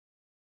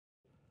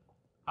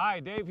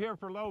Hi, Dave here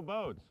for Lowe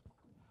Boats.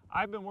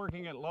 I've been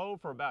working at Lowe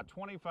for about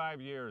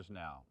 25 years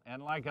now,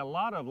 and like a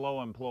lot of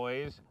Lowe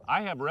employees,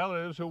 I have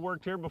relatives who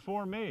worked here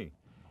before me.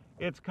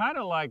 It's kind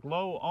of like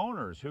Lowe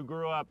owners who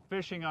grew up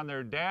fishing on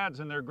their dads'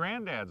 and their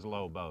granddad's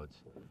Lowe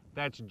boats.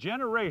 That's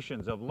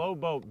generations of Lowe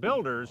boat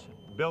builders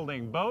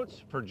building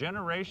boats for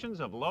generations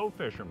of Lowe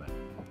fishermen.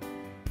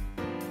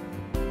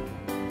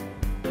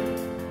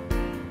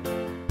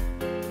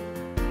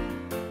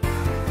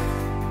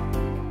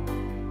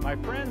 My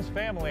friends,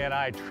 family, and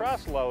I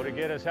trust Lowe to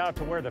get us out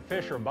to where the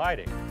fish are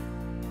biting.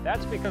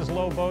 That's because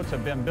Lowe boats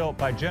have been built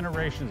by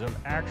generations of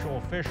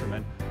actual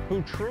fishermen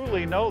who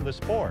truly know the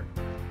sport.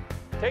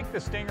 Take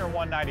the Stinger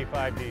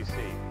 195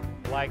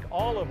 DC. Like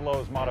all of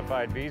Lowe's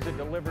modified V's, it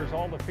delivers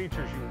all the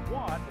features you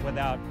want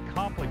without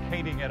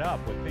complicating it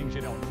up with things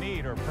you don't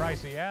need or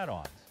pricey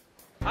add-ons.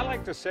 I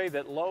like to say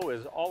that Lowe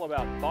is all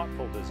about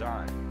thoughtful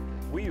design.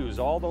 We use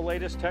all the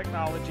latest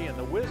technology and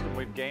the wisdom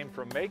we've gained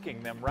from making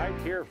them right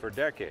here for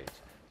decades.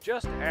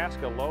 Just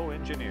ask a Lowe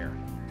engineer.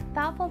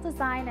 Thoughtful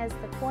design is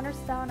the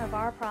cornerstone of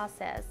our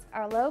process.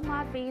 Our Lowe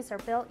Mod V's are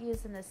built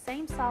using the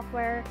same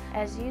software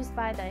as used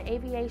by the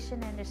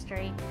aviation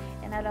industry,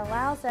 and it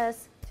allows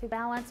us to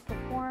balance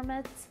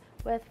performance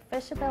with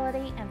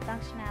fishability and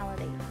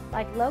functionality,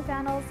 like low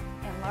gunnels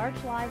and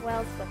large live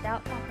wells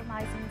without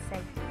compromising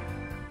safety.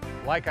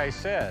 Like I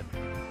said,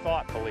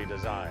 thoughtfully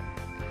designed.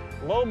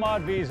 Lowe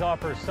Mod V's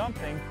offer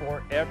something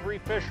for every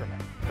fisherman.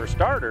 For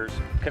starters,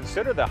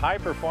 consider the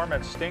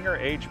high-performance Stinger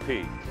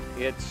HP.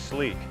 It's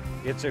sleek,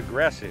 it's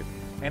aggressive,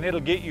 and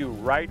it'll get you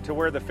right to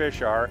where the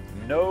fish are,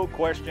 no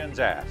questions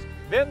asked.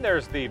 Then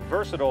there's the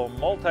versatile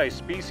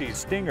multi-species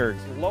Stinger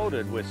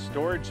loaded with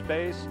storage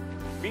space,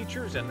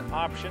 features and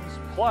options,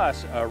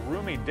 plus a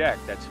roomy deck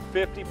that's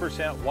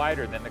 50%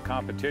 wider than the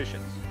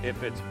competition's.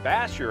 If it's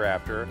bass you're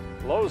after,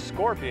 Lowe's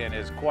Scorpion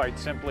is quite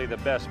simply the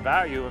best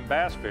value in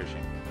bass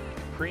fishing.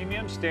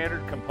 Premium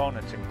standard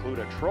components include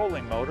a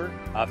trolling motor,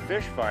 a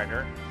fish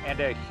finder,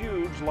 and a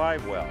huge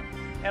live well.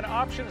 And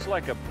options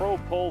like a Pro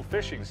Pole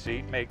fishing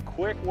seat make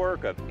quick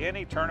work of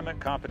any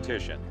tournament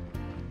competition.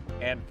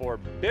 And for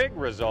big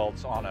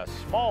results on a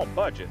small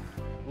budget,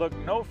 look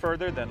no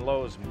further than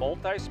Lowe's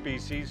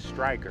multi-species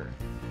Striker.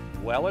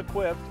 Well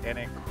equipped and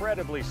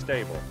incredibly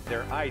stable,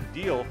 they're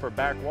ideal for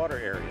backwater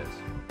areas.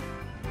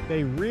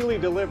 They really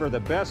deliver the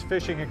best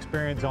fishing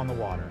experience on the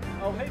water.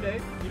 Oh, hey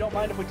Dave, you don't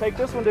mind if we take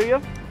this one, do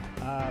you?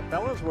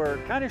 Fellas, we're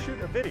kind of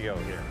shooting a video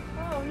here.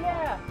 Oh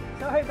yeah,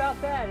 sorry about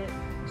that.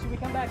 Should we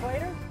come back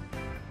later?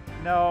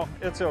 No,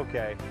 it's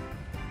okay.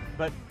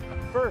 But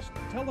first,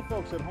 tell the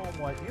folks at home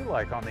what you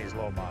like on these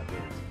Lowe Mod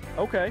V's.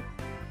 Okay.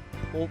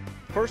 Well,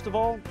 first of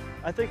all,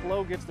 I think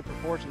Lowe gets the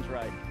proportions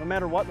right. No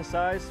matter what the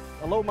size,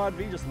 a Lowe Mod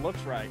V just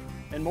looks right.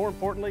 And more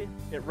importantly,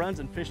 it runs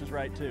and fishes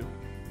right too.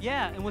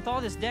 Yeah, and with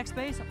all this deck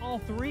space, all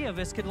three of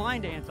us could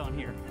line dance on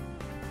here.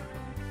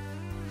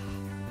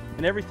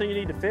 And everything you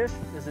need to fish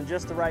is in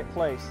just the right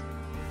place.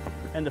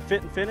 And the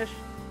fit and finish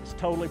is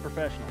totally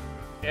professional.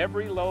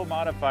 Every Lowe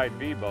modified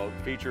V-boat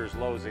features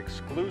Lowe's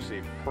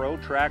exclusive Pro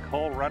Track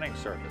hull running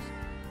surface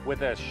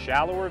with a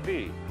shallower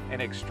V and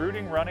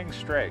extruding running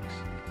strakes.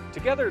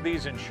 Together,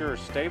 these ensure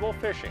stable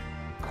fishing,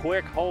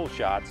 quick hole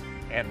shots,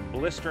 and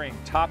blistering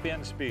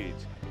top-end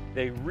speeds.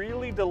 They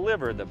really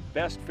deliver the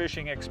best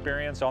fishing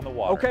experience on the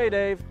water. Okay,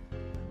 Dave,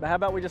 but how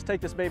about we just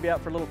take this baby out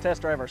for a little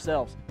test drive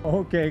ourselves?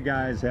 Okay,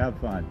 guys, have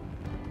fun.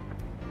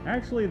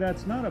 Actually,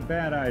 that's not a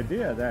bad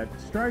idea. That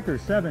Striker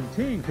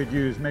 17 could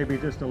use maybe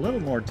just a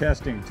little more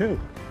testing, too.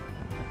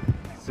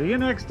 See you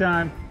next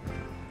time.